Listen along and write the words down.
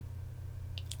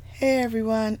Hey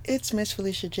everyone, it's Miss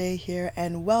Felicia J here,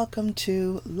 and welcome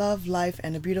to Love, Life,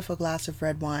 and a Beautiful Glass of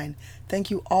Red Wine. Thank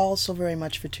you all so very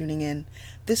much for tuning in.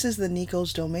 This is the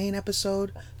Nico's Domain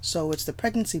episode, so it's the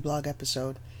pregnancy blog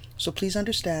episode. So please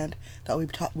understand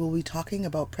that we'll be talking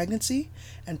about pregnancy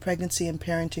and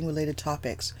parenting related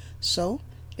topics. So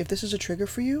if this is a trigger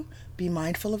for you, be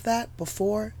mindful of that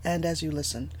before and as you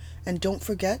listen. And don't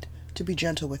forget to be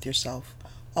gentle with yourself.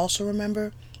 Also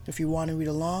remember, if you want to read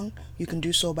along, you can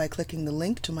do so by clicking the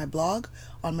link to my blog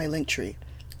on my link tree.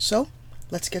 So,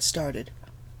 let's get started.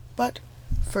 But,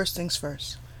 first things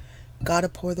first. Gotta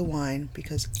pour the wine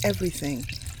because everything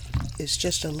is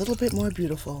just a little bit more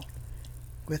beautiful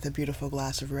with a beautiful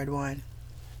glass of red wine.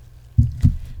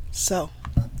 So,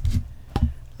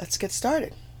 let's get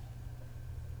started.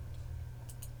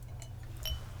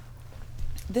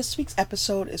 This week's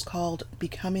episode is called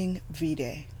Becoming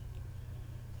V-Day.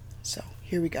 So,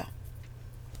 here we go.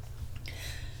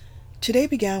 Today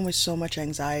began with so much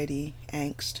anxiety,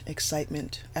 angst,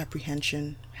 excitement,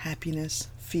 apprehension, happiness,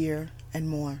 fear, and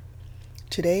more.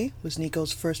 Today was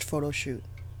Nico's first photo shoot,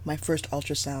 my first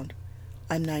ultrasound.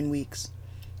 I'm 9 weeks.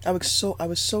 I was so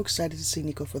excited to see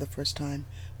Nico for the first time,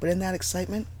 but in that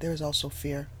excitement, there is also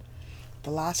fear.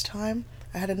 The last time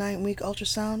I had a 9-week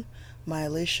ultrasound, my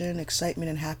elation, excitement,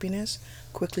 and happiness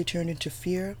quickly turned into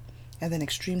fear, and then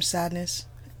extreme sadness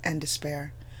and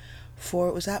despair. For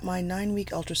it was at my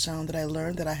 9-week ultrasound that I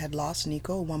learned that I had lost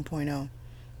Nico 1.0.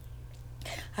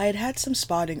 I had had some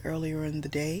spotting earlier in the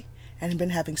day and had been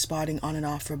having spotting on and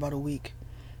off for about a week.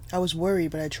 I was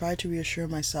worried, but I tried to reassure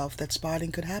myself that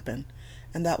spotting could happen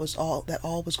and that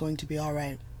all was going to be all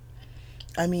right.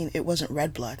 I mean, it wasn't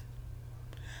red blood.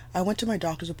 I went to my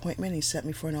doctor's appointment and he sent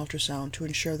me for an ultrasound to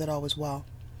ensure that all was well.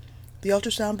 The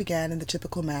ultrasound began in the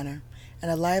typical manner, and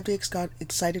a lively,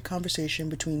 excited conversation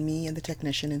between me and the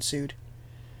technician ensued.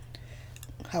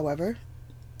 However,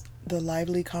 the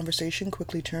lively conversation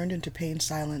quickly turned into pained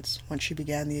silence when she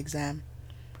began the exam.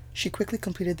 She quickly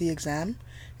completed the exam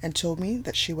and told me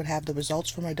that she would have the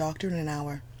results from my doctor in an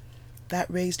hour. That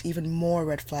raised even more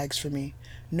red flags for me,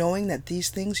 knowing that these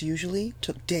things usually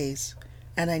took days,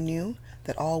 and I knew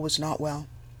that all was not well.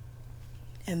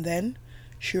 And then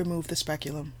she removed the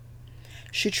speculum.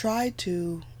 She tried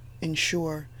to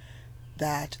ensure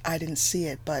that I didn't see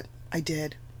it, but I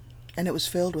did, and it was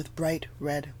filled with bright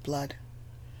red blood.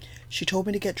 She told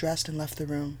me to get dressed and left the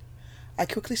room. I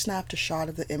quickly snapped a shot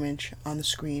of the image on the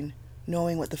screen,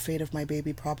 knowing what the fate of my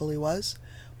baby probably was,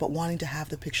 but wanting to have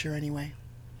the picture anyway.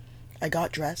 I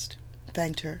got dressed,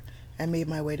 thanked her, and made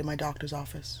my way to my doctor's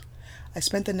office. I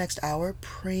spent the next hour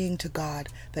praying to God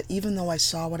that even though I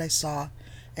saw what I saw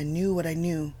and knew what I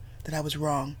knew, that I was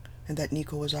wrong and that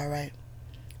Nico was all right.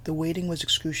 The waiting was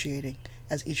excruciating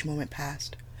as each moment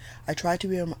passed. I tried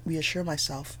to reassure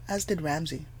myself, as did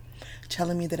Ramsey,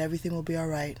 telling me that everything will be all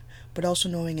right, but also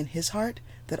knowing in his heart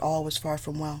that all was far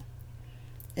from well.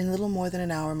 In a little more than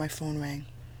an hour, my phone rang,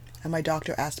 and my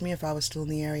doctor asked me if I was still in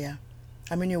the area.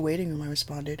 "I'm in your waiting room," I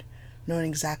responded, knowing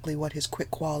exactly what his quick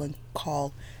call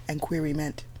and query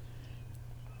meant.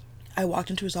 I walked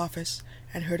into his office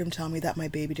and heard him tell me that my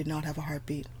baby did not have a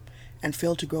heartbeat and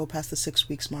failed to grow past the 6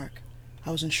 weeks mark. I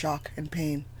was in shock and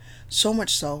pain, so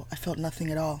much so I felt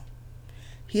nothing at all.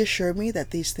 He assured me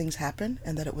that these things happen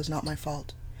and that it was not my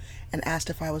fault, and asked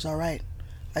if I was all right.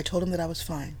 I told him that I was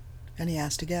fine, and he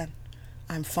asked again.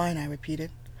 "I'm fine," I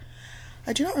repeated.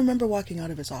 I do not remember walking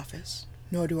out of his office,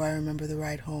 nor do I remember the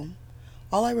ride home.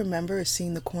 All I remember is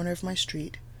seeing the corner of my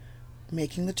street,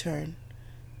 making the turn,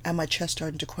 and my chest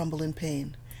starting to crumble in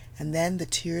pain, and then the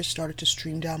tears started to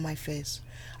stream down my face.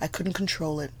 I couldn't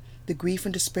control it. The grief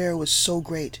and despair was so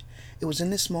great. It was in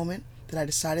this moment that I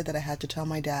decided that I had to tell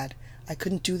my dad. I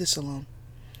couldn't do this alone.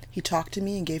 He talked to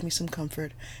me and gave me some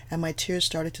comfort, and my tears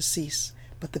started to cease,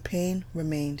 but the pain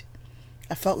remained.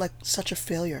 I felt like such a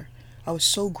failure. I was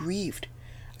so grieved.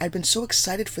 I'd been so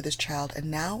excited for this child,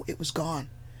 and now it was gone.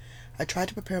 I tried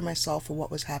to prepare myself for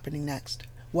what happened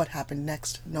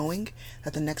next, knowing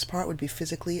that the next part would be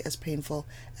physically as painful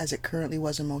as it currently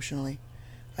was emotionally.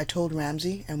 I told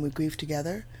Ramsey, and we grieved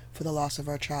together for the loss of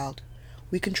our child.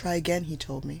 "We can try again," he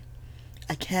told me.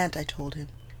 "I can't," I told him.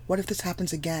 "What if this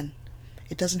happens again?"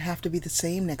 "It doesn't have to be the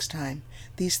same next time.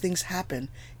 These things happen.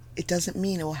 It doesn't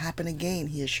mean it will happen again,"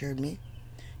 he assured me.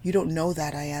 "You don't know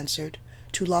that," I answered,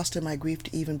 too lost in my grief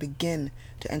to even begin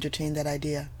to entertain that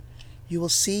idea. "You will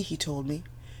see," he told me.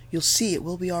 "You'll see it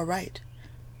will be all right."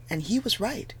 And he was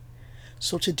right.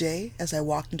 So today, as I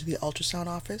walked into the ultrasound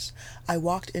office, I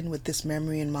walked in with this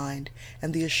memory in mind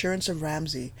and the assurance of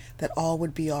Ramsey that all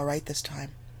would be all right this time.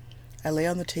 I lay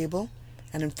on the table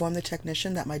and informed the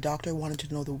technician that my doctor wanted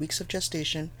to know the weeks of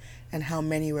gestation and how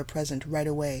many were present right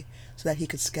away so that he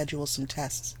could schedule some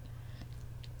tests.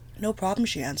 "No problem,"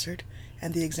 she answered,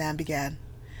 and the exam began.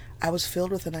 I was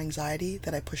filled with an anxiety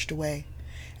that I pushed away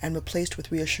and replaced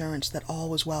with reassurance that all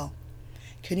was well.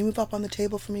 "Can you move up on the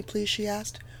table for me, please?" she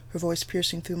asked, her voice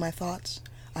piercing through my thoughts.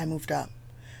 I moved up.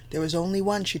 "There was only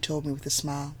one," she told me with a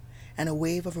smile, and a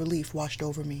wave of relief washed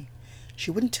over me.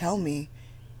 She wouldn't tell me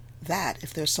that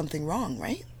if there's something wrong,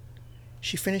 right?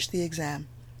 She finished the exam.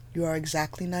 "You are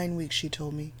exactly 9 weeks," she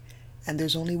told me. "And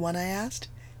there's only one?" I asked.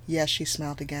 "Yes," she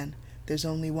smiled again. "There's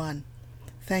only one."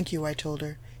 "Thank you," I told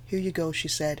her. "Here you go," she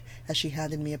said as she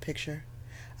handed me a picture.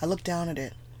 I looked down at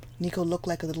it. Nico looked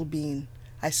like a little bean.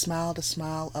 I smiled a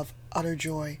smile of utter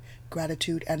joy,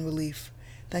 gratitude, and relief.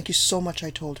 "Thank you so much," I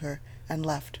told her, and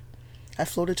left. I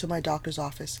floated to my doctor's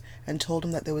office and told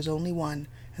him that there was only one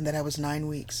and that I was 9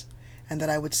 weeks, and that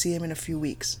I would see him in a few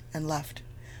weeks, and left.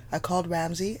 I called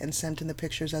Ramsey and sent in the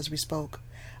pictures as we spoke.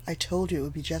 "I told you it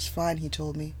would be just fine," he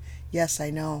told me. "Yes, I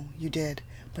know, you did,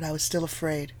 but I was still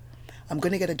afraid." "I'm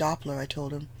going to get a Doppler," I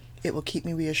told him. "It will keep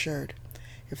me reassured."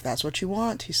 "If that's what you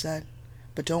want," he said.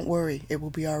 "But don't worry, it will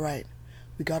be all right."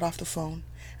 We got off the phone,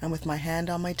 and with my hand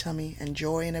on my tummy and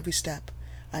joy in every step,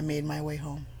 I made my way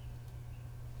home.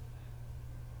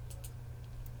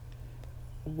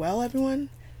 Well, everyone,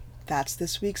 that's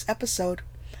this week's episode.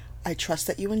 I trust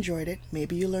that you enjoyed it.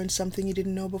 Maybe you learned something you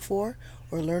didn't know before,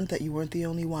 or learned that you weren't the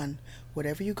only one.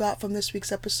 Whatever you got from this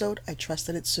week's episode, I trust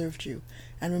that it served you.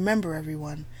 And remember,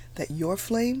 everyone, that your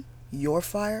flame, your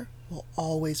fire, will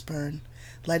always burn.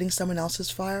 Lighting someone else's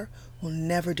fire will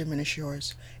never diminish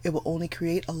yours. It will only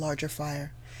create a larger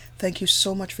fire. Thank you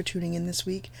so much for tuning in this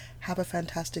week. Have a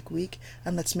fantastic week,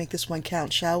 and let's make this one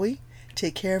count, shall we?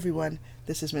 Take care, everyone.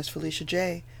 This is Miss Felicia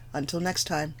J. Until next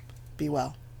time, be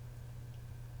well.